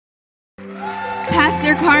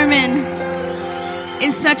Pastor Carmen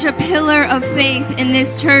is such a pillar of faith in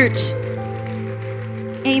this church.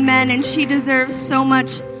 Amen. And she deserves so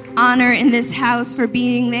much honor in this house for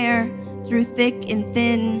being there through thick and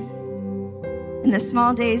thin, in the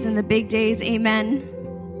small days and the big days. Amen.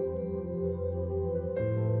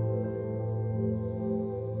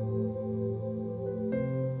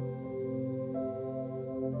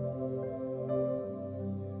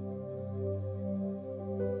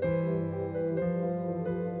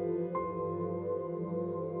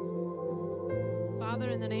 Father,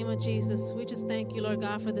 in the name of Jesus, we just thank you, Lord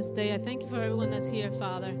God, for this day. I thank you for everyone that's here,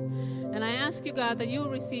 Father. And I ask you, God, that you will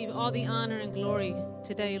receive all the honor and glory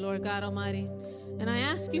today, Lord God Almighty. And I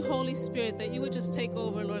ask you, Holy Spirit, that you would just take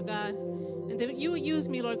over, Lord God, and that you would use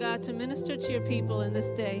me, Lord God, to minister to your people in this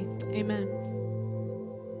day. Amen.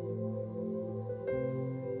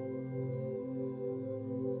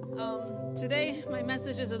 Today, my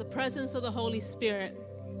message is of the presence of the Holy Spirit.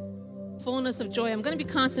 Fullness of joy. I'm going to be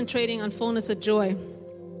concentrating on fullness of joy.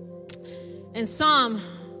 In Psalm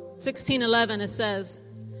 16:11 it says,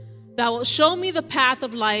 "Thou wilt show me the path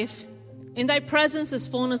of life. In thy presence is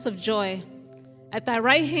fullness of joy. At thy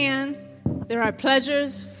right hand there are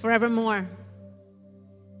pleasures forevermore."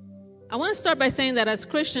 I want to start by saying that as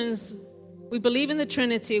Christians, we believe in the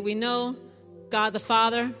Trinity. We know God the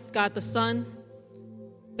Father, God the Son,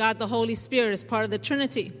 God the Holy Spirit is part of the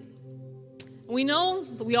Trinity. We know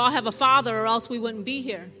that we all have a father, or else we wouldn't be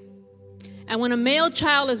here. And when a male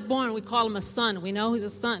child is born, we call him a son. We know he's a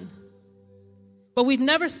son. But we've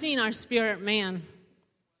never seen our spirit man.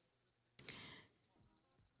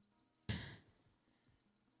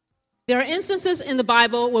 There are instances in the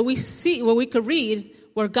Bible where we could read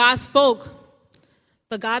where God spoke.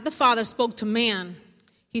 God the Father spoke to man.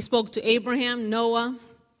 He spoke to Abraham, Noah,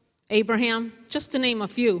 Abraham, just to name a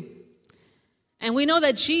few. And we know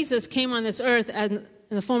that Jesus came on this earth in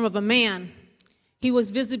the form of a man. He was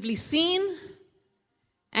visibly seen,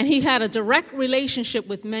 and he had a direct relationship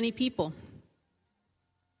with many people.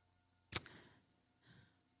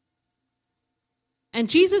 And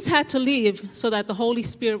Jesus had to leave so that the Holy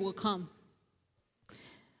Spirit will come.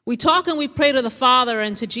 We talk and we pray to the Father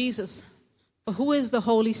and to Jesus, but who is the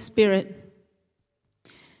Holy Spirit?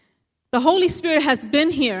 The Holy Spirit has been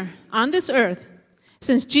here on this earth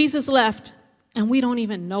since Jesus left, and we don't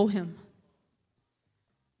even know him.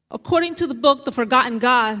 According to the book, The Forgotten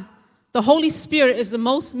God, the Holy Spirit is the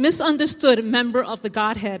most misunderstood member of the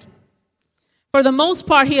Godhead. For the most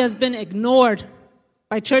part, he has been ignored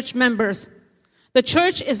by church members. The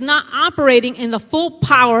church is not operating in the full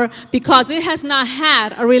power because it has not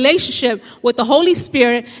had a relationship with the Holy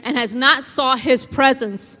Spirit and has not sought his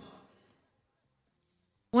presence.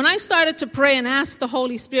 When I started to pray and ask the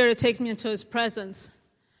Holy Spirit to take me into his presence,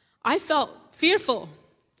 I felt fearful.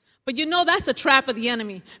 But you know that's a trap of the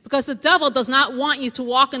enemy, because the devil does not want you to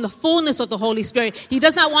walk in the fullness of the Holy Spirit. He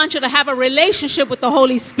does not want you to have a relationship with the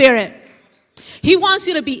Holy Spirit. He wants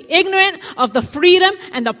you to be ignorant of the freedom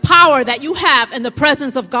and the power that you have in the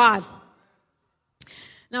presence of God.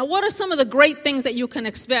 Now, what are some of the great things that you can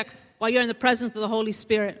expect while you're in the presence of the Holy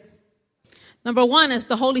Spirit? Number one is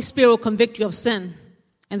the Holy Spirit will convict you of sin.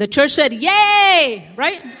 And the church said, yay,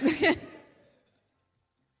 right?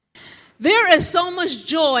 There is so much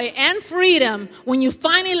joy and freedom when you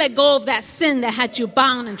finally let go of that sin that had you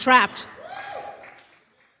bound and trapped.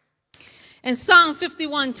 In Psalm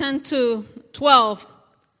 51:10-12,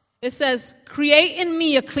 it says, "Create in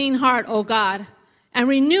me a clean heart, O God, and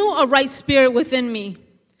renew a right spirit within me.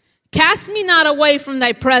 Cast me not away from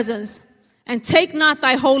thy presence, and take not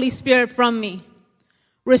thy Holy Spirit from me.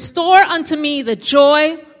 Restore unto me the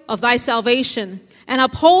joy of thy salvation, and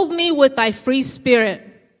uphold me with thy free spirit."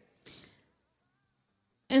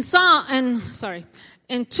 In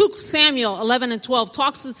 2 Samuel 11:12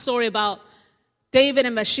 talks the story about David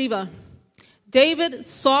and Bathsheba. David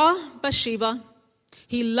saw Bathsheba.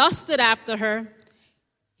 He lusted after her.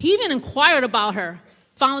 He even inquired about her,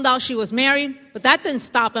 found out she was married, but that didn't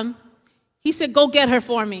stop him. He said, "Go get her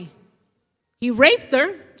for me." He raped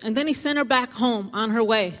her, and then he sent her back home on her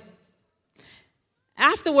way.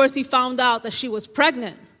 Afterwards, he found out that she was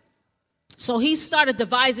pregnant. So he started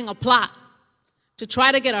devising a plot to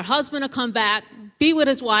try to get her husband to come back, be with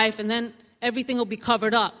his wife, and then everything will be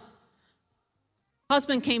covered up.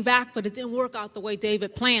 Husband came back, but it didn't work out the way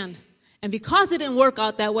David planned. And because it didn't work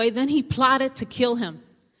out that way, then he plotted to kill him.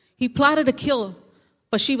 He plotted to kill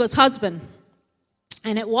Bathsheba's husband.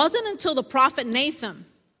 And it wasn't until the prophet Nathan,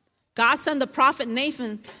 God sent the prophet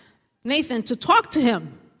Nathan to talk to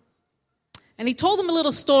him. And he told him a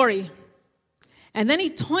little story. And then he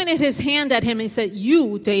pointed his hand at him and he said,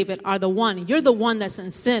 "You, David, are the one. You're the one that's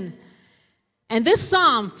in sin." And this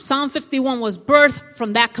Psalm 51, was birthed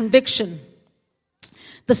from that conviction.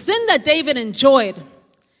 The sin that David enjoyed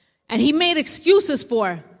and he made excuses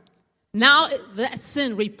for, now that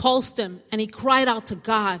sin repulsed him and he cried out to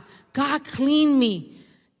God, God, clean me.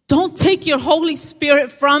 Don't take your Holy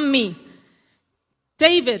Spirit from me.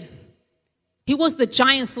 David, he was the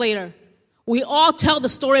giant slayer. We all tell the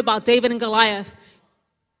story about David and Goliath.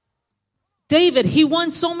 David, he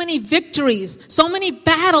won so many victories, so many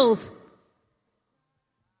battles.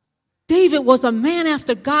 David was a man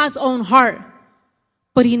after God's own heart,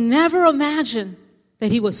 but he never imagined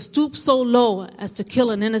that he would stoop so low as to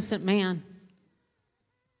kill an innocent man.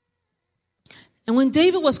 And when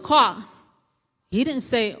David was caught, he didn't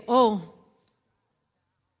say, oh,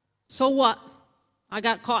 so what? I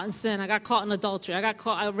got caught in sin. I got caught in adultery. I got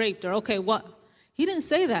caught, I raped her. Okay, what? He didn't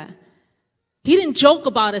say that. He didn't joke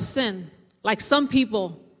about his sin like some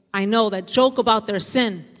people I know that joke about their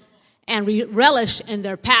sin and relish in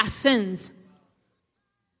their past sins.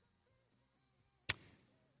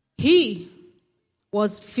 He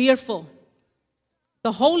was fearful.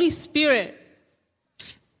 The Holy Spirit,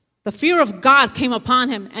 the fear of God came upon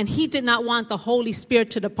him, and he did not want the Holy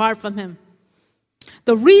Spirit to depart from him.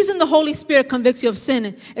 The reason the Holy Spirit convicts you of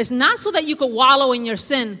sin is not so that you could wallow in your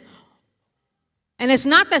sin, and it's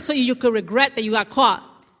not that so you could regret that you got caught.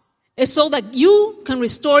 It's so that you can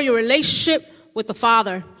restore your relationship with the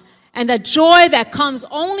Father and the joy that comes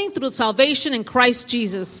only through salvation in Christ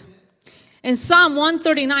Jesus. In Psalm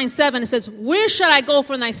 139:7, it says, where shall I go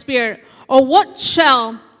from thy spirit? Or whither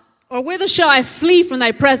shall I flee from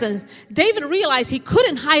thy presence? David realized he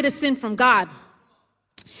couldn't hide his sin from God.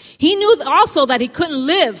 He knew also that he couldn't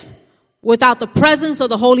live without the presence of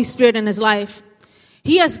the Holy Spirit in his life.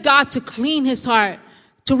 He asked God to clean his heart,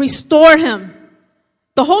 to restore him.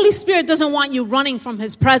 The Holy Spirit doesn't want you running from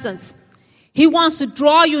his presence. He wants to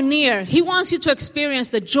draw you near. He wants you to experience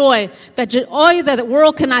the joy that the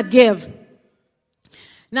world cannot give.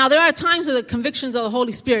 Now, there are times where the convictions of the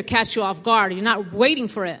Holy Spirit catch you off guard. You're not waiting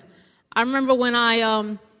for it. I remember when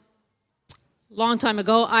long time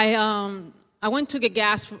ago, I went to get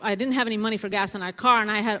gas. I didn't have any money for gas in our car,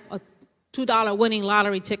 and I had a $2 winning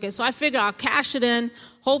lottery ticket. So I figured I'll cash it in.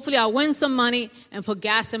 Hopefully, I'll win some money and put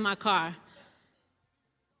gas in my car.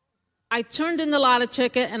 I turned in the lottery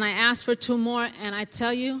ticket, and I asked for 2 more, and I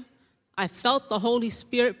tell you, I felt the Holy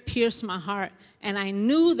Spirit pierce my heart, and I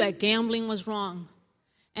knew that gambling was wrong.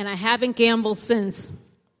 And I haven't gambled since.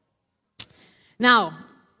 Now,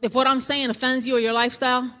 if what I'm saying offends you or your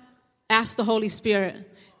lifestyle, ask the Holy Spirit.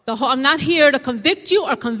 I'm not here to convict you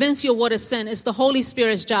or convince you of what is sin. It's the Holy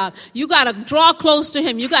Spirit's job. You got to draw close to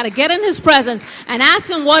him. You got to get in his presence and ask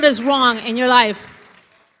him what is wrong in your life.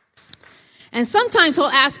 And sometimes he'll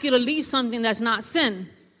ask you to leave something that's not sin.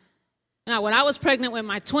 Now, when I was pregnant with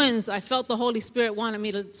my twins, I felt the Holy Spirit wanted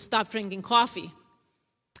me to stop drinking coffee.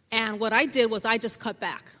 And what I did was I just cut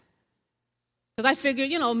back. Because I figured,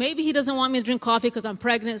 maybe he doesn't want me to drink coffee because I'm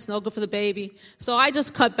pregnant. It's no good for the baby. So I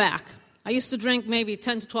just cut back. I used to drink maybe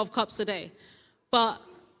 10 to 12 cups a day. But,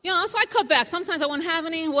 so I cut back. Sometimes I wouldn't have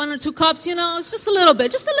any, 1 or 2 cups, it's just a little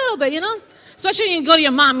bit, Especially when you go to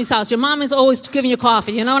your mommy's house. Your mom is always giving you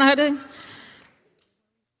coffee, you know what I mean?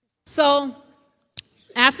 So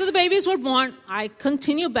after the babies were born, I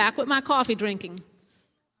continued back with my coffee drinking.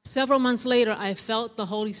 Several months later, I felt the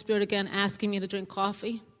Holy Spirit again asking me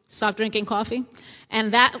to stop drinking coffee.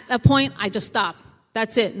 And at that point, I just stopped.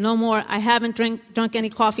 That's it, no more. I haven't drunk any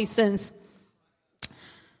coffee since.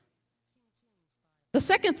 The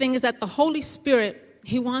second thing is that the Holy Spirit,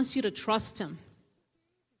 he wants you to trust him.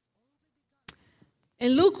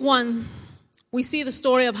 In Luke 1, we see the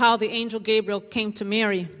story of how the angel Gabriel came to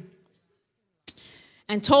Mary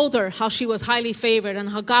and told her how she was highly favored and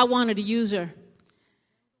how God wanted to use her.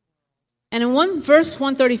 And in verse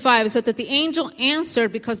 135, it said that the angel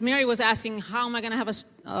answered because Mary was asking, how am I going to have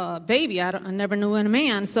a baby? I never knew a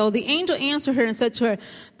man. So the angel answered her and said to her,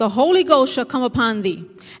 the Holy Ghost shall come upon thee,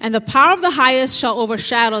 and the power of the highest shall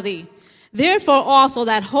overshadow thee. Therefore also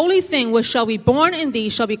that holy thing which shall be born in thee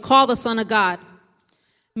shall be called the Son of God.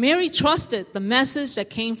 Mary trusted the message that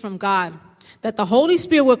came from God, that the Holy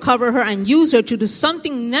Spirit would cover her and use her to do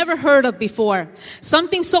something never heard of before,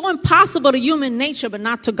 something so impossible to human nature but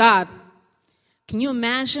not to God. Can you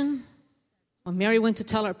imagine when Mary went to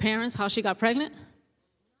tell her parents how she got pregnant?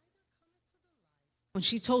 When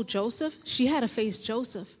she told Joseph, she had to face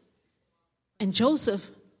Joseph. And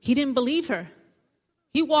Joseph, he didn't believe her.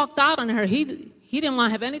 He walked out on her. He didn't want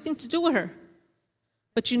to have anything to do with her.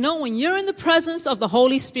 But you know, when you're in the presence of the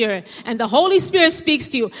Holy Spirit and the Holy Spirit speaks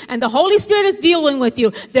to you and the Holy Spirit is dealing with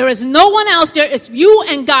you, there is no one else there. It's you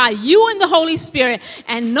and God, you and the Holy Spirit.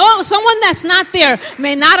 And someone that's not there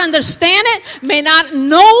may not understand it, may not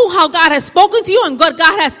know how God has spoken to you and what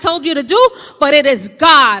God has told you to do, but it is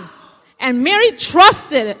God. And Mary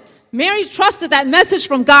trusted it. Mary trusted that message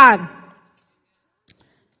from God.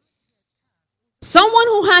 Someone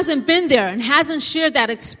who hasn't been there and hasn't shared that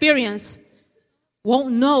experience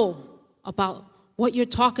won't know about what you're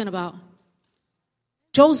talking about.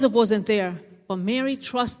 Joseph wasn't there, but Mary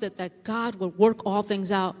trusted that God would work all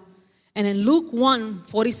things out. And in Luke 1,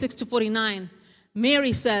 46 to 49,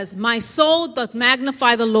 Mary says, "My soul doth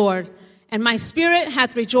magnify the Lord, and my spirit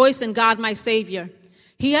hath rejoiced in God my Savior.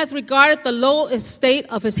 He hath regarded the low estate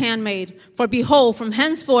of his handmaid. For behold, from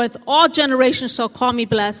henceforth all generations shall call me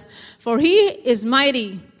blessed. For he is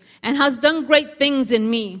mighty, and has done great things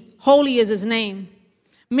in me. Holy is his name."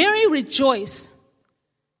 Mary rejoiced.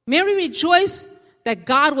 Mary rejoiced that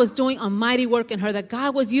God was doing a mighty work in her, that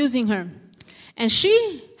God was using her. And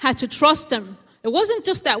she had to trust him. It wasn't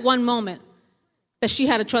just that one moment that she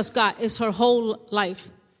had to trust God. It's her whole life.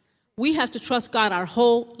 We have to trust God our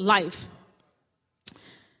whole life.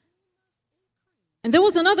 And there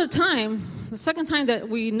was another time, the second time that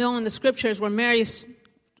we know in the scriptures where Mary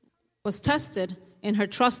was tested in her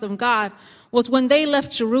trust of God was when they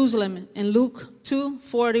left Jerusalem in Luke 2,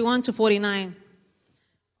 41 to 49.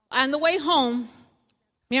 On the way home,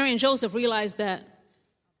 Mary and Joseph realized that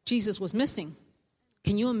Jesus was missing.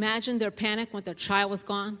 Can you imagine their panic when their child was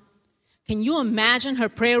gone? Can you imagine her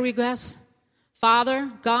prayer request?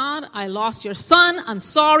 "Father, God, I lost your son. I'm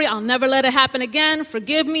sorry. I'll never let it happen again.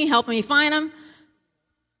 Forgive me. Help me find him."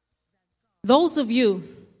 Those of you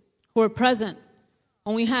who were present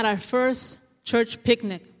when we had our first church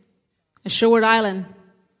picnic at Sherwood Island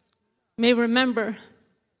may remember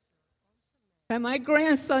that my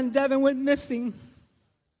grandson Devin went missing.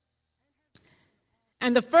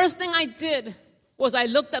 And the first thing I did was I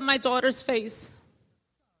looked at my daughter's face.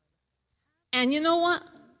 And you know what?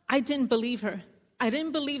 I didn't believe her. I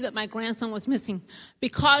didn't believe that my grandson was missing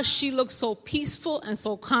because she looked so peaceful and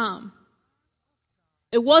so calm.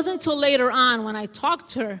 It wasn't until later on when I talked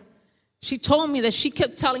to her, she told me that she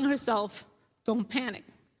kept telling herself, "Don't panic.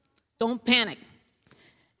 Don't panic."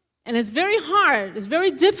 And it's very hard, it's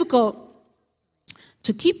very difficult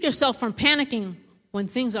to keep yourself from panicking when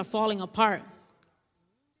things are falling apart.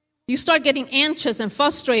 You start getting anxious and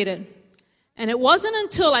frustrated. And it wasn't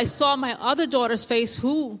until I saw my other daughter's face,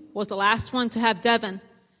 who was the last one to have Devin,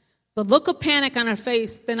 the look of panic on her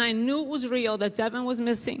face, then I knew it was real, that Devin was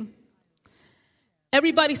missing.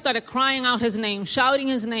 Everybody started crying out his name, shouting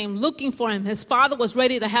his name, looking for him. His father was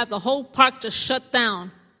ready to have the whole park just shut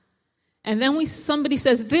down. And then somebody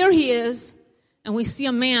says, "There he is." And we see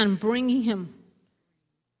a man bringing him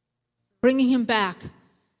back.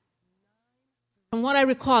 From what I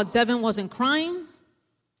recall, Devin wasn't crying.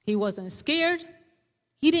 He wasn't scared.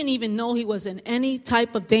 He didn't even know he was in any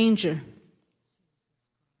type of danger.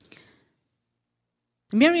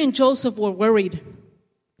 Mary and Joseph were worried.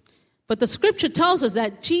 But the scripture tells us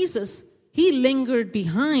that Jesus, he lingered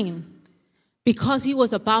behind because he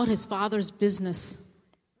was about his Father's business.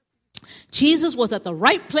 Jesus was at the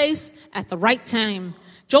right place at the right time.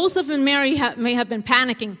 Joseph and Mary may have been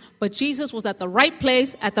panicking, but Jesus was at the right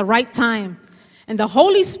place at the right time. And the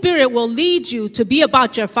Holy Spirit will lead you to be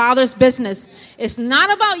about your Father's business. It's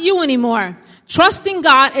not about you anymore. Trusting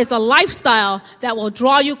God is a lifestyle that will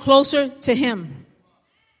draw you closer to him.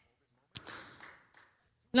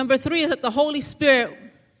 Number 3 is that the Holy Spirit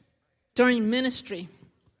during ministry.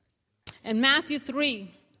 In Matthew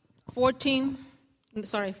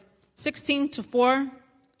 16 to 4,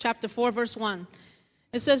 chapter 4, verse 1.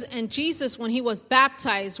 It says, "And Jesus, when he was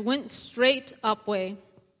baptized, went straightway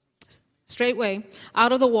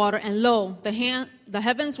out of the water, and lo, the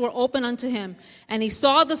heavens were open unto him, and he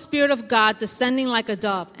saw the Spirit of God descending like a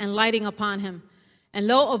dove and lighting upon him. And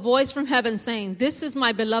lo, a voice from heaven saying, This is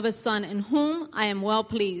my beloved Son, in whom I am well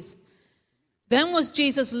pleased. Then was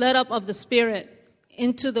Jesus led up of the Spirit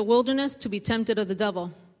into the wilderness to be tempted of the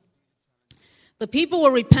devil." The people were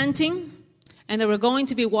repenting, and they were going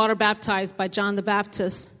to be water baptized by John the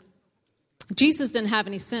Baptist. Jesus didn't have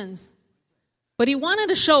any sins. But he wanted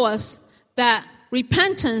to show us that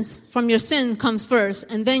repentance from your sin comes first,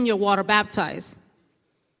 and then you're water baptized.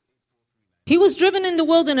 He was driven in the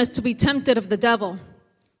wilderness to be tempted of the devil.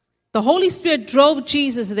 The Holy Spirit drove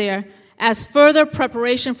Jesus there as further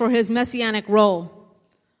preparation for his messianic role.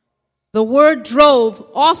 The word drove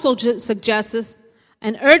also suggests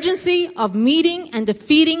an urgency of meeting and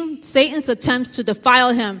defeating Satan's attempts to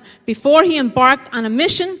defile him before he embarked on a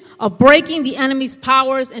mission of breaking the enemy's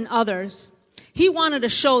powers in others. He wanted to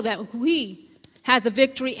show that we had the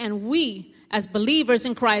victory, and we, as believers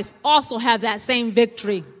in Christ, also have that same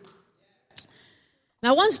victory.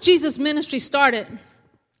 Now, once Jesus' ministry started,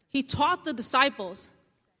 he taught the disciples.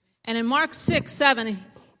 And in Mark 6:7,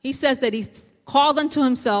 he says that he called unto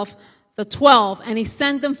himself the 12, and he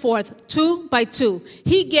sent them forth 2 by 2.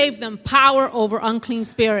 He gave them power over unclean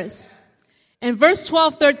spirits. In verse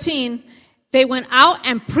 12-13, they went out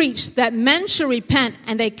and preached that men should repent,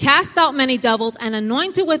 and they cast out many devils and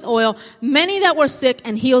anointed with oil many that were sick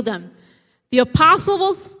and healed them. The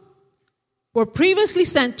apostles were previously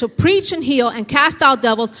sent to preach and heal and cast out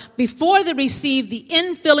devils before they received the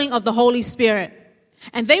infilling of the Holy Spirit.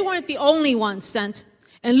 And they weren't the only ones sent.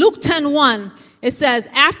 In Luke 10:1, it says,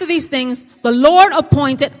 after these things, the Lord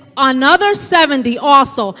appointed another 70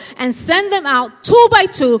 also, and sent them out 2 by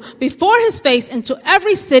 2 before his face into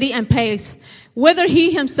every city and place, whither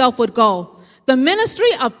he himself would go. The ministry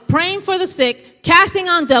of praying for the sick, casting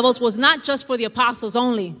out devils, was not just for the apostles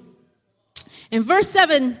only. In verse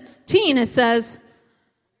 17, it says,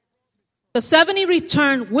 the 70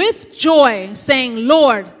 returned with joy, saying,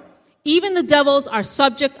 Lord, even the devils are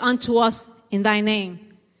subject unto us in thy name.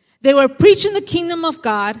 They were preaching the kingdom of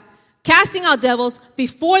God, casting out devils,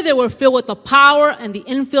 before they were filled with the power and the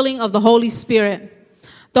infilling of the Holy Spirit.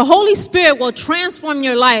 The Holy Spirit will transform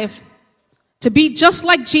your life to be just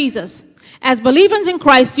like Jesus. As believers in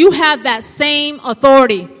Christ, you have that same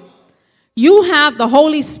authority. You have the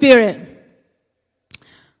Holy Spirit.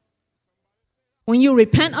 When you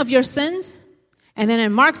repent of your sins, and then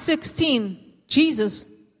in Mark 16, Jesus,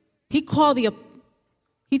 he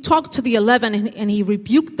talked to the 11 and he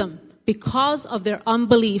rebuked them because of their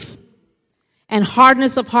unbelief and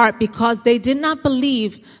hardness of heart, because they did not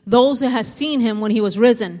believe those who had seen him when he was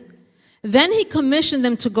risen. Then he commissioned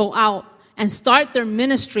them to go out and start their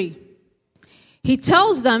ministry. He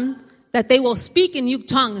tells them that they will speak in new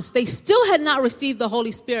tongues. They still had not received the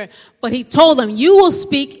Holy Spirit, but he told them, you will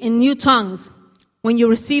speak in new tongues when you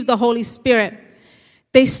receive the Holy Spirit.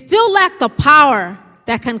 They still lack the power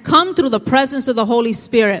that can come through the presence of the Holy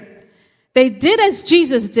Spirit. They did as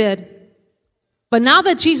Jesus did, but now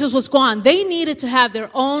that Jesus was gone, they needed to have their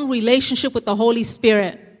own relationship with the Holy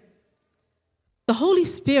Spirit. The Holy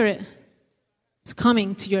Spirit is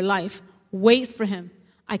coming to your life. Wait for him.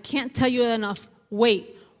 I can't tell you enough.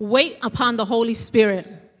 Wait. Wait upon the Holy Spirit.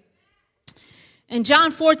 In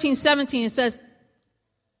John 14:17, it says,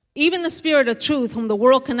 even the Spirit of truth, whom the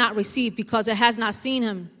world cannot receive, because it has not seen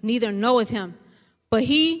him, neither knoweth him. But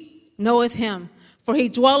he knoweth him, for he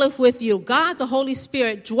dwelleth with you. God, the Holy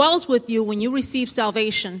Spirit, dwells with you when you receive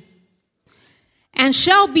salvation. And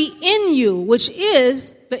shall be in you, which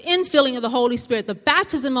is the infilling of the Holy Spirit, the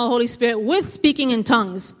baptism of the Holy Spirit with speaking in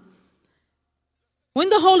tongues. When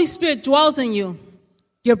the Holy Spirit dwells in you,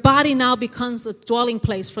 your body now becomes the dwelling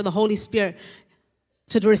place for the Holy Spirit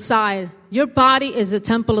to reside. Your body is the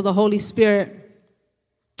temple of the Holy Spirit.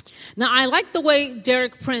 Now, I like the way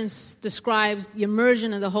Derek Prince describes the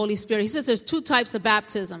immersion in the Holy Spirit. He says there's 2 types of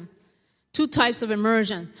baptism, 2 types of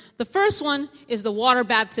immersion. The first one is the water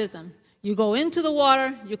baptism. You go into the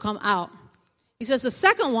water, you come out. He says the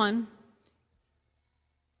second one,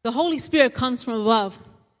 the Holy Spirit comes from above.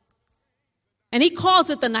 And he calls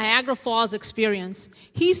it the Niagara Falls experience.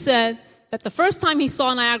 He said that the first time he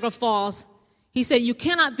saw Niagara Falls, he said you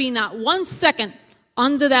cannot be not 1 second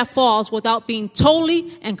under that falls without being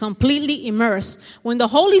totally and completely immersed. When the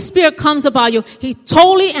Holy Spirit comes about you, he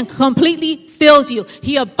totally and completely fills you.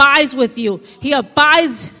 He abides with you. He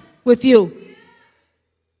abides with you.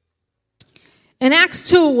 In Acts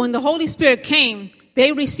 2, when the Holy Spirit came,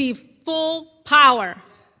 they received full power.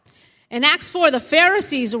 In Acts 4, the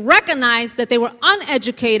Pharisees recognized that they were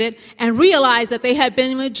uneducated and realized that they had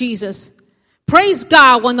been with Jesus. Praise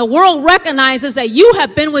God when the world recognizes that you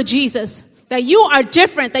have been with Jesus, that you are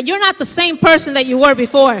different, that you're not the same person that you were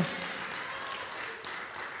before.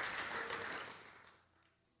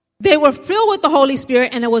 They were filled with the Holy Spirit,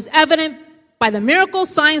 and it was evident by the miracles,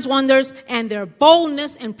 signs, wonders, and their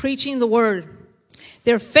boldness in preaching the word,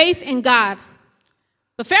 their faith in God.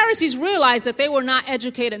 The Pharisees realized that they were not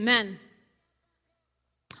educated men.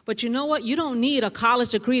 But you know what? You don't need a college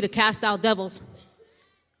degree to cast out devils.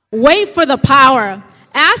 Wait for the power.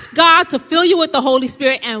 Ask God to fill you with the Holy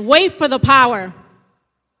Spirit and wait for the power.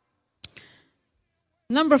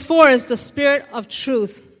 Number 4 is the Spirit of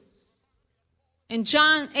truth. In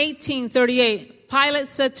John 18:38, Pilate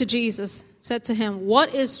said to him,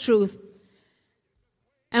 what is truth?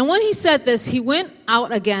 And when he said this, he went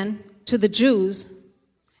out again to the Jews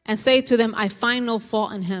and say to them, I find no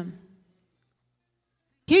fault in him.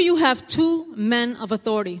 Here you have two men of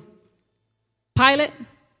authority. Pilate,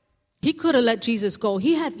 he could have let Jesus go.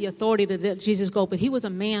 He had the authority to let Jesus go, but he was a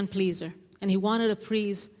man pleaser, and he wanted to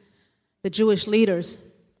please the Jewish leaders.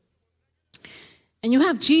 And you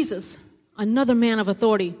have Jesus, another man of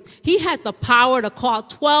authority. He had the power to call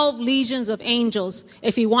 12 legions of angels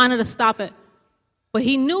if he wanted to stop it. But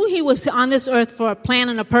he knew he was on this earth for a plan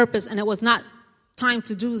and a purpose, and it was not time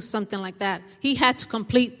to do something like that. He had to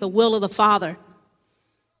complete the will of the Father.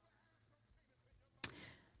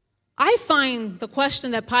 I find the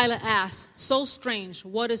question that Pilate asked so strange.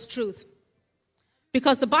 What is truth?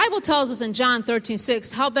 Because the Bible tells us in John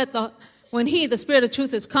 13:6, howbeit when he, the Spirit of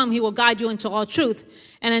truth, is come, he will guide you into all truth.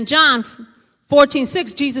 And in John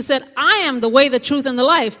 14:6, Jesus said, I am the way, the truth, and the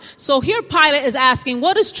life. So here Pilate is asking,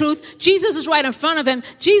 what is truth? Jesus is right in front of him.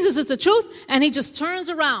 Jesus is the truth. And he just turns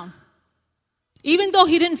around. Even though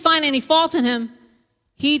he didn't find any fault in him,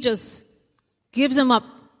 he just gives him up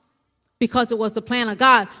because it was the plan of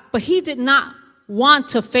God. But he did not want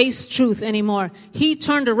to face truth anymore. He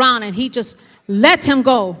turned around and he just let him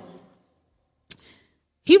go.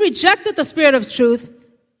 He rejected the spirit of truth,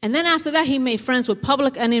 and then after that he made friends with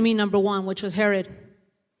public enemy number one, which was Herod.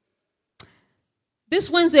 This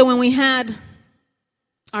Wednesday when we had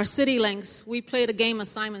our city links, we played a game of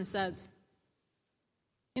Simon Says.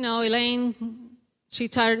 You know, Elaine, she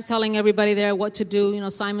started telling everybody there what to do. You know,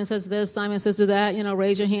 Simon says this, Simon says do that, you know,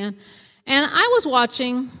 raise your hand. And I was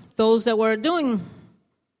watching those that were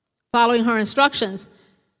following her instructions.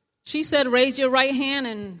 She said, raise your right hand,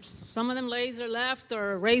 and some of them raised their left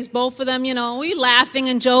or raised both of them, you know. We laughing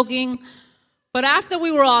and joking. But after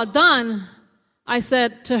we were all done, I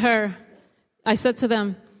said to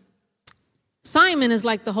them, Simon is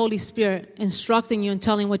like the Holy Spirit instructing you and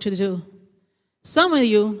telling what to do. Some of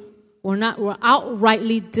you were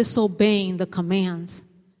outrightly disobeying the commands.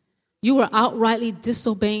 You were outrightly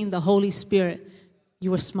disobeying the Holy Spirit.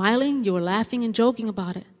 You were smiling, you were laughing and joking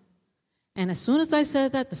about it. And as soon as I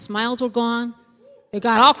said that, the smiles were gone. It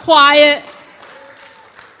got all quiet.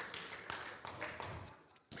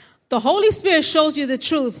 The Holy Spirit shows you the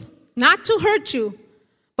truth, not to hurt you,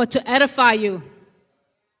 but to edify you.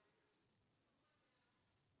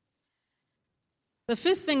 The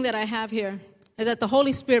fifth thing that I have here is that the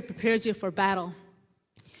Holy Spirit prepares you for battle.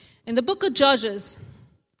 In the book of Judges,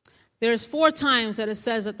 there's 4 times that it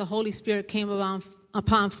says that the Holy Spirit came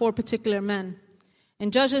upon 4 particular men. In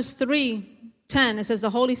Judges 3:10, it says the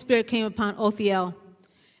Holy Spirit came upon Othniel.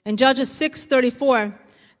 In Judges 6:34,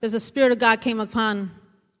 there's the Spirit of God came upon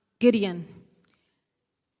Gideon.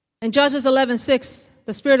 In Judges 11:6,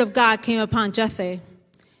 the Spirit of God came upon Jephthah.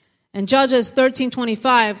 In Judges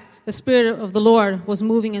 13:25, the Spirit of the Lord was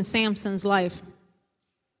moving in Samson's life.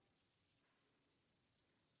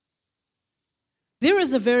 There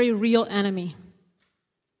is a very real enemy.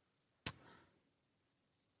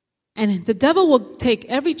 And the devil will take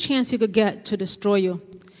every chance he could get to destroy you.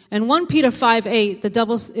 In 1 Peter 5:8, the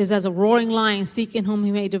devil is as a roaring lion seeking whom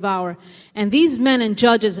he may devour. And these men and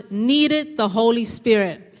judges needed the Holy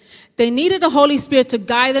Spirit. They needed the Holy Spirit to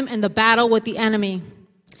guide them in the battle with the enemy.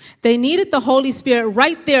 They needed the Holy Spirit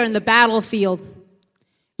right there in the battlefield.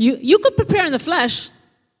 You could prepare in the flesh.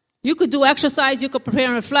 You could do exercise. You could prepare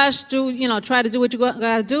in the flesh. Try to do what you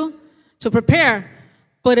got to do to prepare.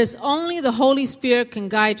 But it's only the Holy Spirit can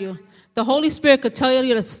guide you. The Holy Spirit could tell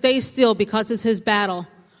you to stay still because it's his battle.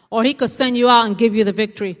 Or he could send you out and give you the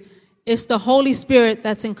victory. It's the Holy Spirit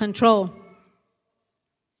that's in control.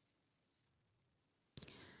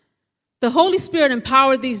 The Holy Spirit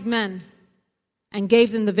empowered these men and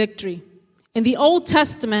gave them the victory. In the Old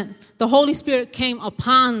Testament, the Holy Spirit came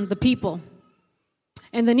upon the people.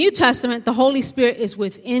 In the New Testament, the Holy Spirit is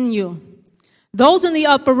within you. Those in the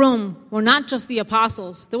upper room were not just the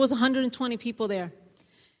apostles. There was 120 people there.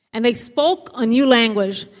 And they spoke a new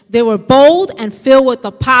language. They were bold and filled with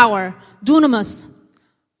the power, dunamis,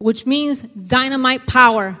 which means dynamite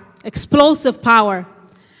power, explosive power.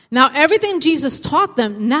 Now, everything Jesus taught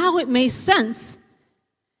them, now it made sense.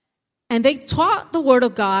 And they taught the word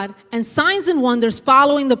of God and signs and wonders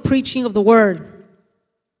following the preaching of the word.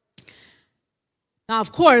 Now,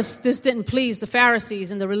 of course, this didn't please the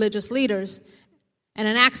Pharisees and the religious leaders. And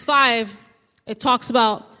in Acts 5, it talks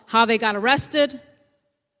about how they got arrested.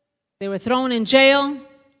 They were thrown in jail.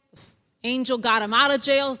 The angel got them out of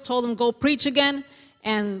jail, told them go preach again.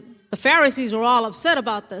 And the Pharisees were all upset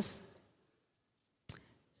about this.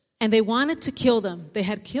 And they wanted to kill them. They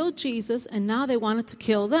had killed Jesus, and now they wanted to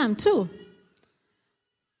kill them too.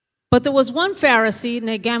 But there was one Pharisee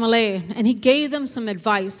named Gamaliel, and he gave them some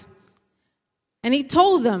advice. And he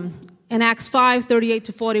told them, in Acts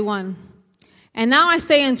 5:38-41. And now I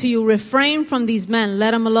say unto you, refrain from these men,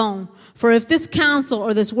 let them alone. For if this counsel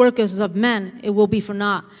or this work is of men, it will be for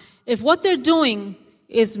naught. If what they're doing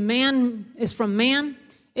is from man,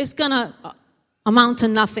 it's going to amount to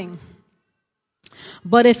nothing.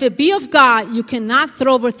 But if it be of God, you cannot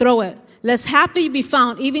overthrow it, lest haply you be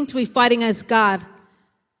found even to be fighting as God.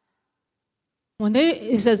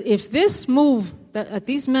 It says, if this move that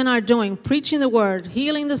these men are doing, preaching the word,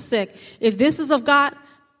 healing the sick, if this is of God,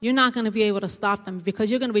 you're not going to be able to stop them because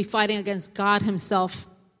you're going to be fighting against God himself.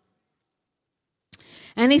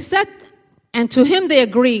 And he said, and to him they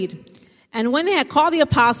agreed. And when they had called the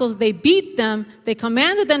apostles, they beat them. They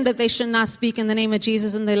commanded them that they should not speak in the name of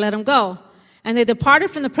Jesus, and they let them go. And they departed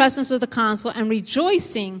from the presence of the council, and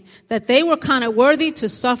rejoicing that they were counted worthy to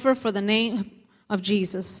suffer for the name of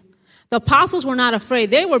Jesus. The apostles were not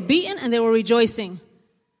afraid. They were beaten, and they were rejoicing.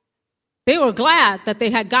 They were glad that they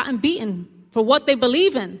had gotten beaten for what they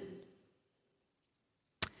believe in.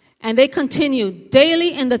 And they continued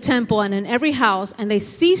daily in the temple and in every house, and they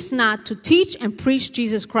ceased not to teach and preach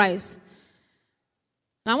Jesus Christ.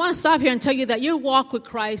 Now I want to stop here and tell you that your walk with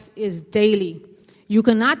Christ is daily. You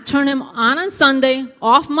cannot turn him on Sunday,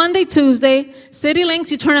 off Monday, Tuesday, City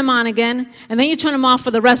Links, you turn him on again, and then you turn him off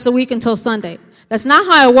for the rest of the week until Sunday. That's not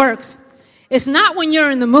how it works. It's not when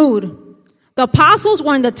you're in the mood. The apostles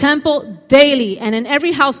were in the temple daily and in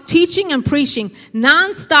every house teaching and preaching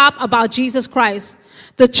nonstop about Jesus Christ.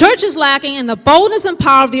 The church is lacking in the boldness and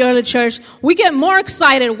power of the early church. We get more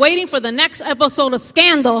excited waiting for the next episode of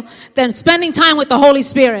Scandal than spending time with the Holy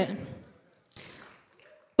Spirit.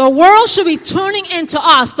 The world should be turning into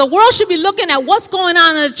us. The world should be looking at what's going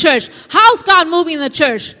on in the church. How's God moving in the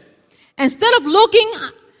church? Instead of looking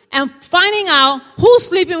and finding out who's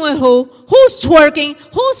sleeping with who's twerking,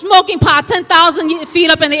 who's smoking pot 10,000 feet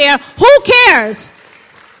up in the air, who cares?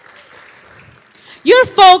 Your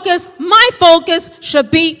focus, my focus,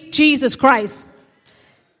 should be Jesus Christ.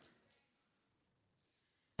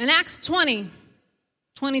 In Acts 20,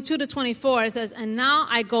 22-24, it says, and now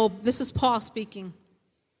I go, this is Paul speaking,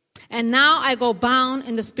 and now I go bound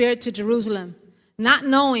in the Spirit to Jerusalem, not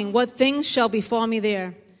knowing what things shall befall me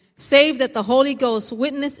there, save that the Holy Ghost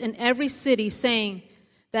witness in every city, saying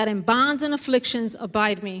that in bonds and afflictions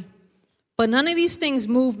abide me. But none of these things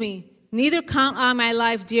move me, neither count I my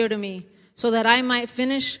life dear to me, so that I might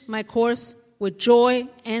finish my course with joy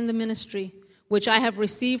and the ministry, which I have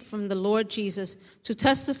received from the Lord Jesus, to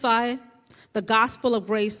testify the gospel of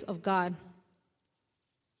grace of God.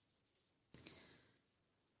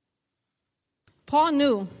 Paul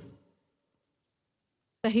knew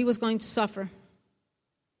that he was going to suffer.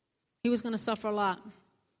 He was going to suffer a lot.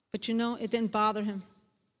 But you know, it didn't bother him.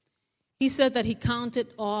 He said that he counted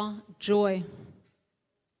all joy.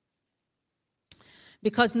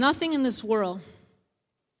 Because nothing in this world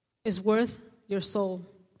is worth your soul.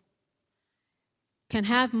 Can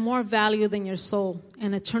have more value than your soul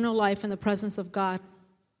and eternal life in the presence of God.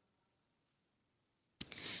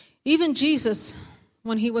 Even Jesus,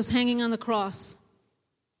 when he was hanging on the cross,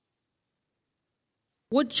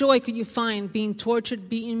 what joy could you find being tortured,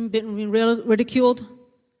 beaten, being ridiculed?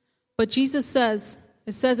 But Jesus says,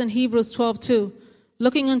 it says in Hebrews 12:2,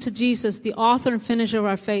 looking unto Jesus, the author and finisher of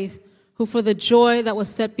our faith, who for the joy that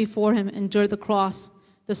was set before him endured the cross,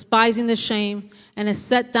 despising the shame, and is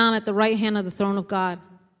set down at the right hand of the throne of God.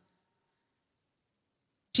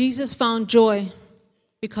 Jesus found joy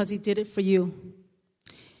because he did it for you.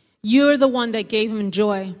 You're the one that gave him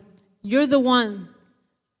joy. You're the one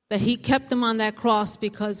that he kept him on that cross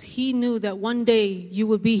because he knew that one day you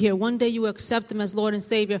would be here. One day you would accept him as Lord and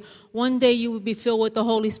Savior. One day you would be filled with the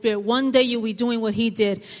Holy Spirit. One day you'll be doing what he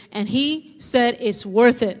did. And he said it's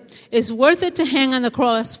worth it. It's worth it to hang on the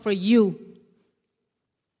cross for you.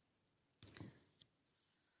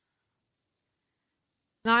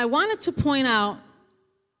 Now I wanted to point out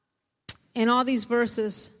in all these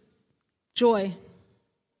verses, joy.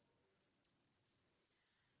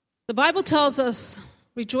 The Bible tells us,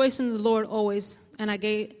 rejoice in the Lord always. And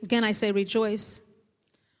again, I say rejoice.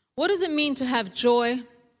 What does it mean to have joy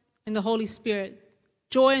in the Holy Spirit?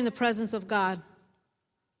 Joy in the presence of God.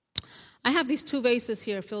 I have these two vases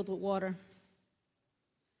here filled with water.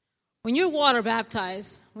 When you're water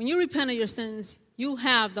baptized, when you repent of your sins, you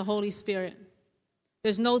have the Holy Spirit.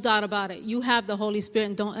 There's no doubt about it. You have the Holy Spirit,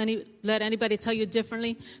 and don't let anybody tell you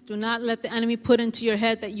differently. Do not let the enemy put into your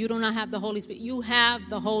head that you do not have the Holy Spirit. You have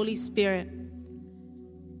the Holy Spirit.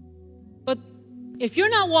 But if you're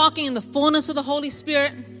not walking in the fullness of the Holy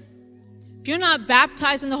Spirit, if you're not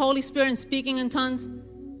baptized in the Holy Spirit and speaking in tongues,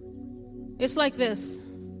 it's like this.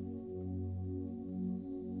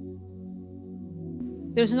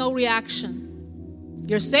 there's no reaction.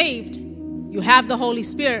 You're saved. You have the Holy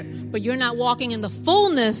Spirit, but you're not walking in the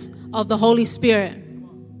fullness of the Holy Spirit.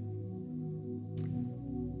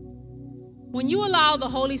 When you allow the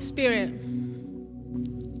Holy Spirit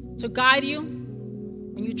to guide you,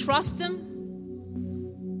 when you trust Him,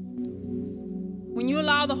 when you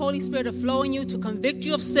allow the Holy Spirit to flow in you, to convict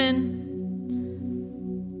you of sin,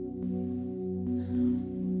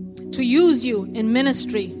 to use you in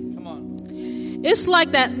ministry. Come on. It's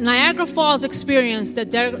like that Niagara Falls experience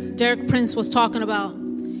that Derek Prince was talking about.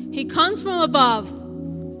 He comes from above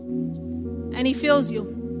and He fills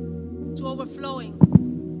you to overflowing.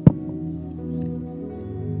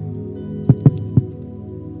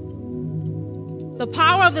 The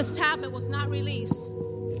power of this tablet was not released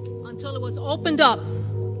until it was opened up.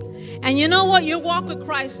 And you know what? Your walk with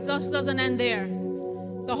Christ just doesn't end there.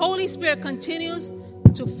 The Holy Spirit continues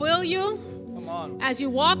to fill you as you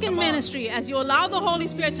walk in ministry, as you allow the Holy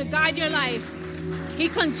Spirit to guide your life. He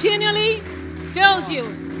continually fills you.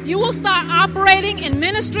 You will start operating in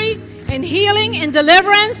ministry, in healing, in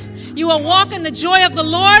deliverance. You will walk in the joy of the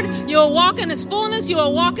Lord. You will walk in His fullness. You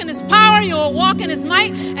will walk in His power. You will walk in His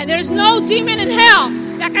might. And there's no demon in hell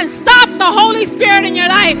that can stop the Holy Spirit in your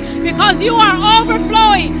life, because you are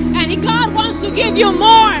overflowing. And God wants to give you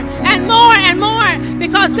more and more and more,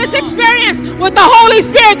 because this experience with the Holy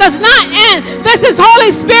Spirit does not end. This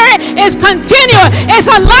Holy Spirit is continuous. It's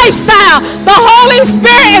a lifestyle. The Holy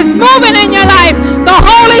Spirit is moving in your life. The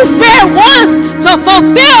Holy Spirit wants to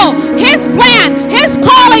fulfill His plan, His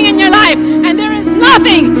calling in your life. And there is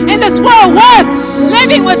nothing in this world worth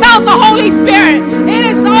living without the Holy Spirit. It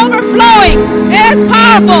is overflowing. It is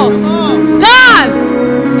powerful. God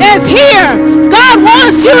is here. God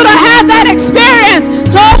wants you to have that experience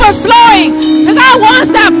to overflowing. God wants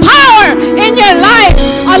that power in your life.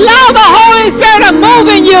 Allow the Holy Spirit to move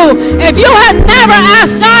in you. If you have never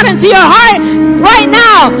asked God into your heart, right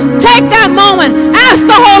now, take that moment. Ask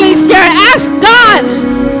the Holy Spirit. Ask God.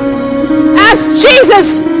 Ask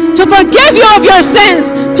Jesus to forgive you of your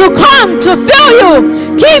sins, to come, to fill you.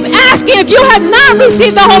 Keep asking. If you have not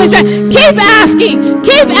received the Holy Spirit, keep asking.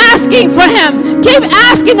 Keep asking for Him. Keep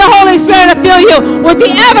asking the Holy Spirit to fill you with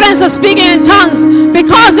the evidence of speaking in tongues,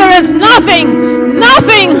 because there is nothing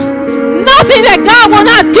that God will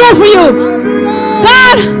not do for you.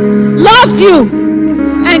 God loves you,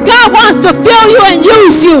 and God wants to fill you and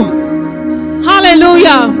use you.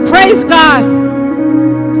 Hallelujah. Praise God.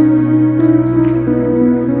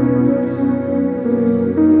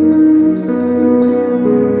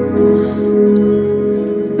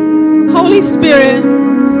 Holy Spirit,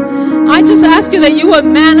 I just ask you that you would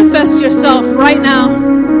manifest yourself right now.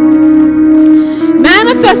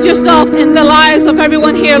 Manifest yourself in the lives of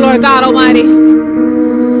everyone here, Lord God Almighty.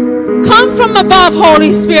 Come from above,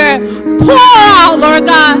 Holy Spirit. Pour out, Lord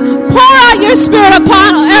God. Pour out your Spirit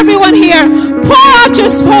upon everyone here. Pour out your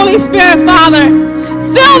Holy Spirit, Father.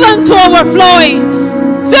 Fill them to overflowing.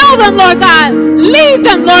 Fill them, Lord God. Lead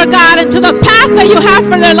them, Lord God, into the path that you have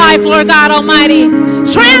for their life, Lord God Almighty.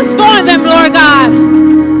 Transform them, Lord God.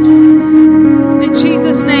 In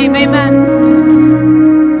Jesus' name, amen.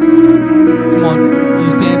 Come on, will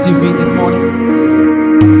you stand to your feet this morning?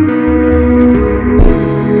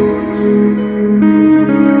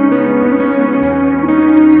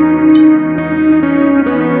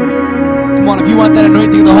 Come on, if you want that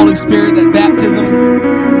anointing of the Holy Spirit, that baptism,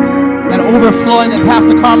 that overflowing that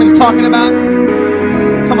Pastor Carmen's talking about,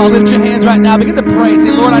 come on, lift your hands right now. Begin to pray.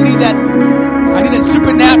 Say, Lord, I need that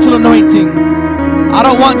supernatural anointing. I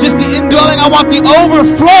don't want just the indwelling. I want the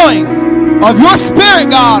overflowing of your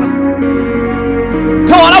Spirit, God.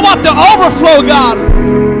 Come on, I want the overflow, God.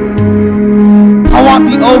 I want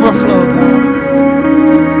the overflow, God.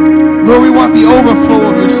 Lord, we want the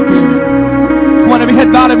overflow of your Spirit. Come on, every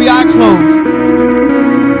head bowed, every eye closed.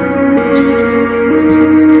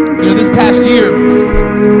 You know, this past year,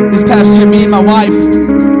 me and my wife,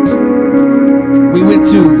 we went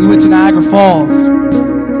to Niagara Falls,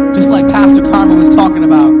 just like Pastor Carmen was talking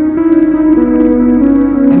about.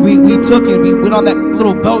 And we went on that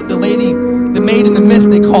little boat, the Maid in the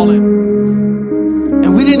Mist, they call it.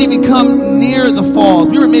 And we didn't even come near the falls.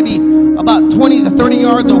 We were maybe about 20 to 30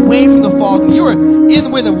 yards away from the falls. And you were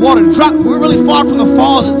in where the water drops. We were really far from the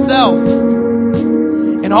falls itself.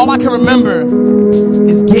 And all I can remember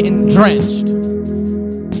is getting drenched.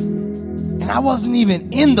 And I wasn't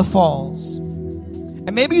even in the falls.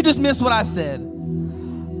 And maybe you just missed what I said.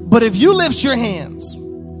 But if you lift your hands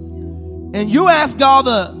and you ask God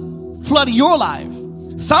to flood your life,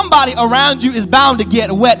 somebody around you is bound to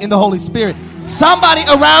get wet in the Holy Spirit. Somebody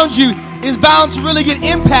around you is bound to really get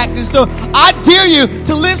impacted. So I dare you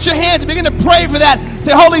to lift your hands and begin to pray for that.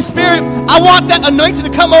 Say, Holy Spirit, I want that anointing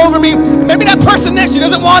to come over me. Maybe that person next to you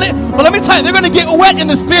doesn't want it, but let me tell you, they're going to get wet in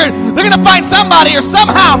the Spirit. They're going to find somebody, or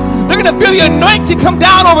somehow they're going to feel the anointing come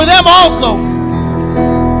down over them also.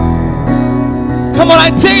 Come on,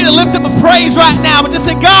 I dare you to lift up a praise right now, but just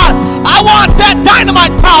say, God, I want that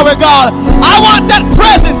dynamite power, God. I want that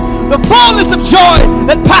presence, the fullness of joy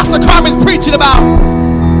that Pastor Carmen's preaching about.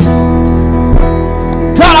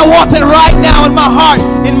 God, I want that right now in my heart,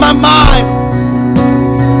 in my mind.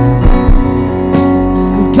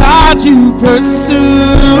 Because God, you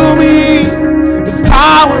pursue me with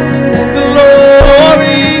power and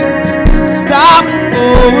glory. Stop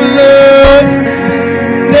over love.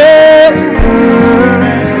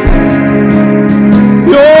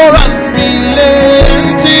 Your unrelenting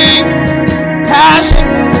passion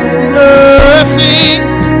and mercy.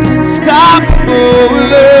 Stop over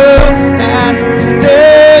love that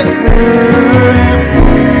never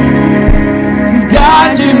ends. 'Cause God,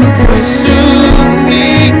 you pursue me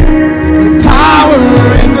with power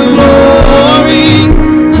and glory.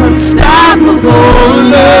 Unstoppable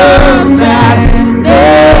love that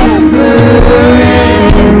never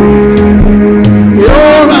ends.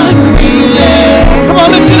 You're unrelenting. Come on,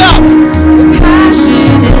 lift it up.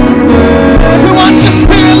 Passion and mercy. We want your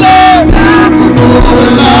spirit, Lord. Unstoppable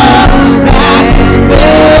love that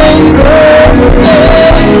never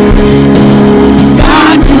ends.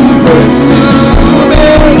 God, you pursue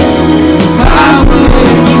me. Power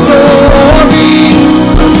and glory.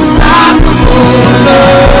 Unstoppable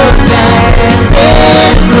love that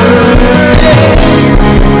never ends.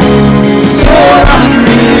 You're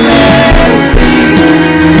unrelenting.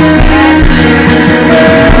 Passion and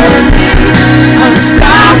mercy.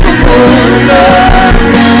 Unstoppable love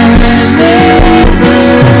that never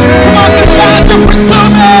ends. Come on, 'cause God, you pursue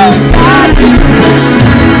me. God, you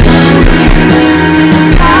pursue me.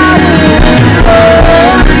 Power and glory.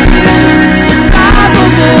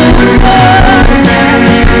 Unstoppable love that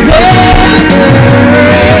never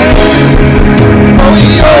ends. Oh,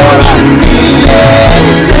 you're unrelenting.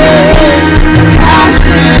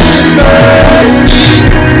 Passion and mercy.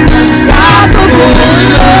 Unstoppable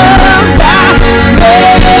love that never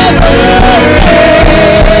ends.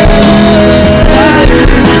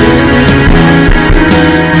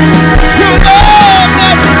 Your love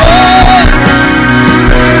never ends.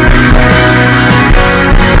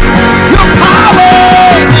 Your power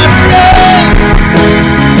never ends.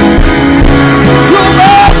 Your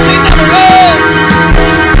mercy never ends.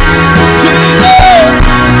 Jesus,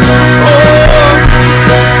 oh,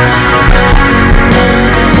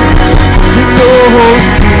 no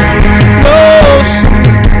sin, no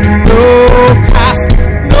shame, no past,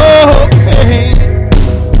 no pain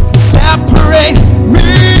can separate me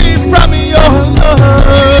from your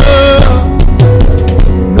love.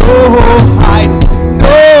 No height,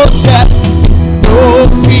 no depth, no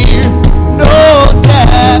fear, no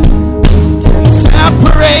death can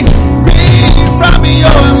separate me from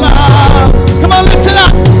your love. Come on, lift it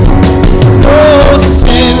up. No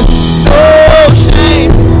sin, no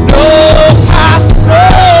shame, no past, no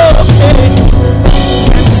pain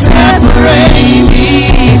can separate me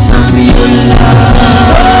from your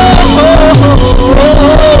love. No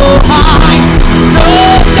height, no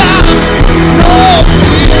doubt, no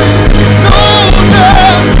fear, no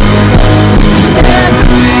death can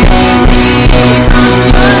separate me from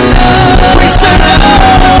your love. We say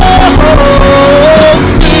no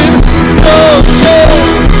sin, no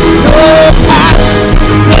shame, no past,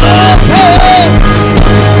 no pain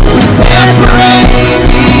can separate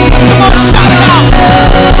me. Come on, shout it out.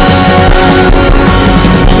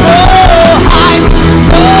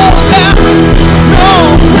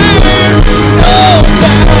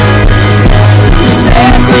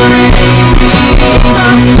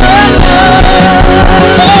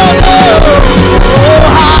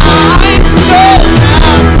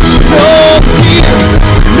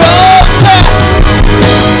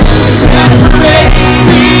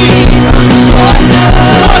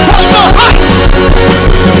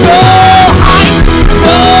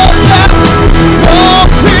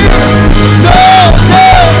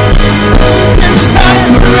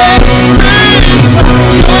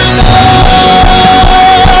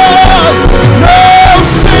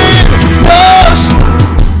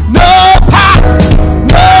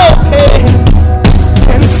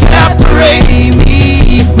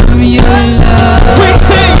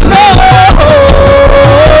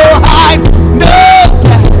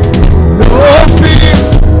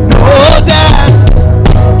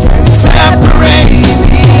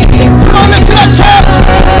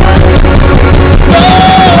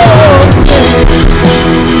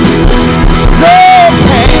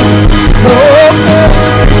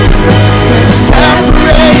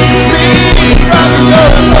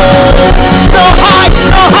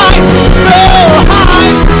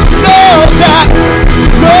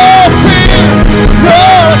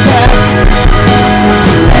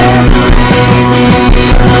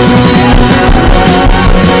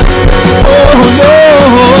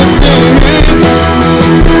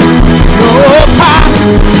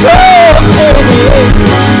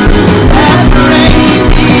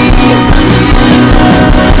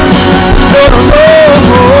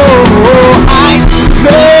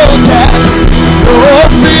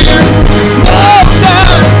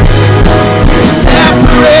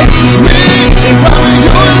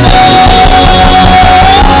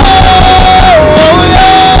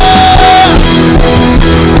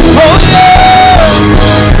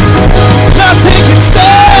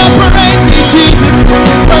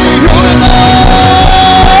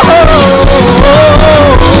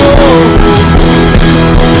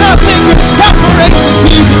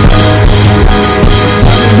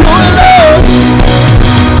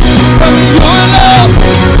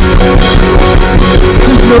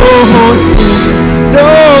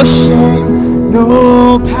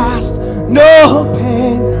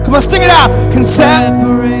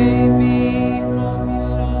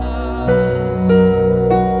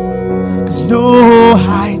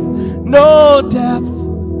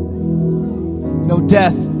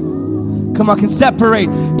 death. Come on, can separate.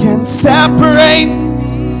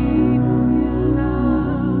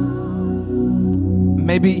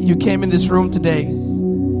 Maybe you came in this room today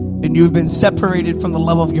and you've been separated from the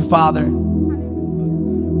love of your Father.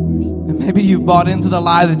 And maybe you've bought into the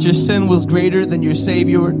lie that your sin was greater than your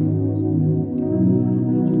Savior.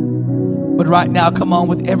 But right now, come on,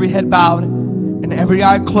 with every head bowed and every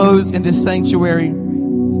eye closed in this sanctuary.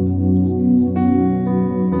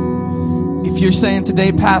 If you're saying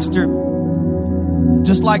today, Pastor,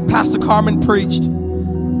 just like Pastor Carmen preached,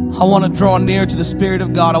 I want to draw near to the Spirit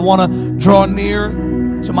of God. I want to draw near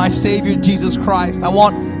to my Savior, Jesus Christ. I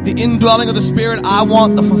want the indwelling of the Spirit. I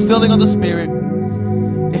want the fulfilling of the Spirit.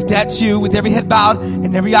 If that's you, with every head bowed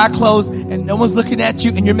and every eye closed and no one's looking at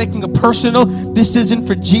you and you're making a personal decision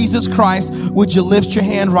for Jesus Christ, would you lift your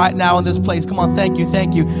hand right now in this place? Come on, thank you, and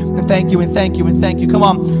thank you, and thank you, and thank you. Come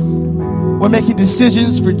on. We're making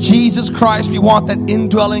decisions for Jesus Christ. We want that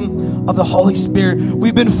indwelling of the Holy Spirit.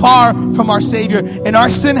 We've been far from our Savior, and our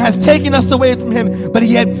sin has taken us away from Him, but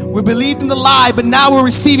yet we believed in the lie, but now we're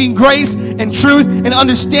receiving grace and truth and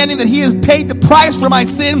understanding that He has paid the price for my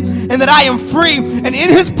sin and that I am free. And in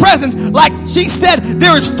His presence, like she said,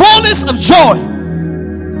 there is fullness of joy.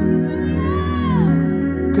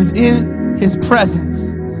 Because in His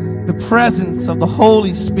presence, the presence of the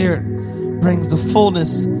Holy Spirit brings the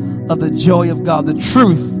fullness of the joy of God, the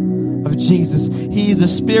truth of Jesus. He is the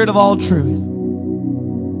Spirit of all truth.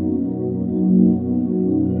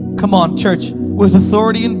 Come on, church, with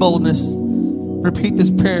authority and boldness, repeat this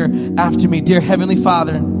prayer after me. Dear Heavenly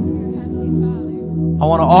Father, I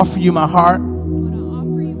want to offer you my heart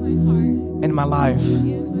and my life.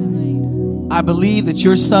 I believe that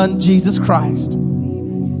your Son, Jesus Christ,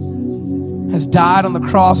 has died on the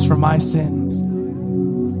cross for my sins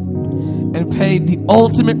and paid the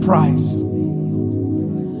ultimate price.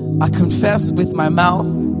 I confess with my mouth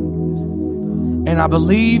and I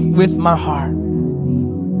believe with my heart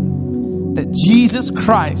that Jesus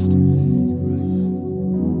Christ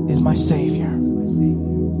is my Savior.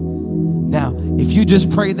 Now, if you just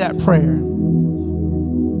prayed that prayer,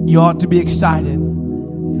 you ought to be excited.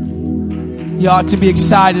 You ought to be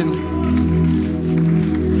excited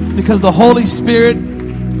because the Holy Spirit,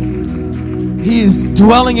 He is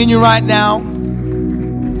dwelling in you right now.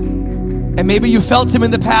 And maybe you felt Him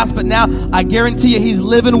in the past, but now I guarantee you He's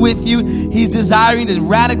living with you. He's desiring to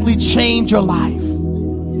radically change your life.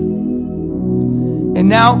 And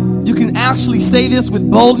now you can actually say this with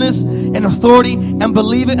boldness and authority and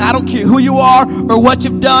believe it. I don't care who you are or what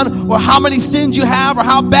you've done or how many sins you have or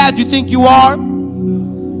how bad you think you are.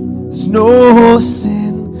 There's no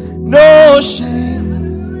sin, no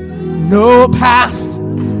shame, no past,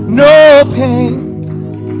 no pain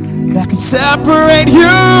that can separate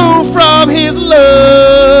you from His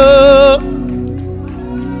love.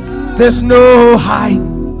 There's no height,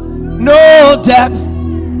 no depth,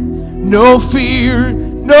 no fear,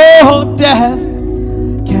 no death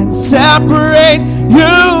can separate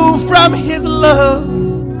you from His love.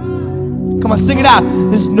 Come on, sing it out.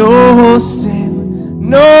 There's no sin,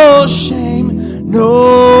 no shame,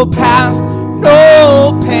 no past,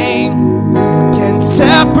 no pain can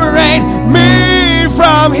separate me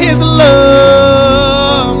from His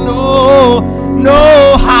love.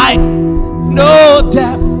 No height, no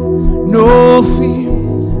depth, no fear,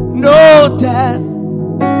 no death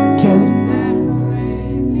can.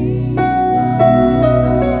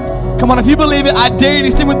 Come on, if you believe it, I dare you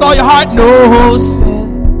to sing with all your heart. No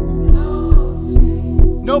sin,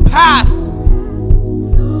 no past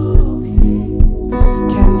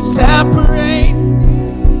can separate.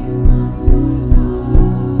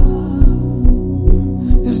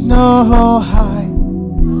 There's no height.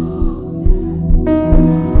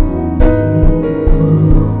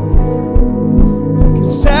 Can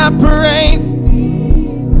separate.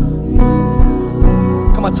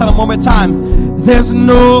 Come on, tell them one more time. There's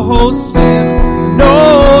no sin,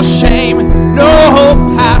 no shame, no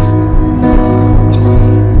past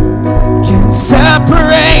can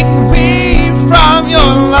separate me from your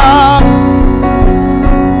love.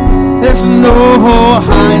 There's no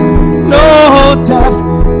height, no depth,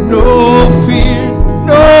 no fear,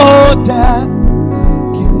 no death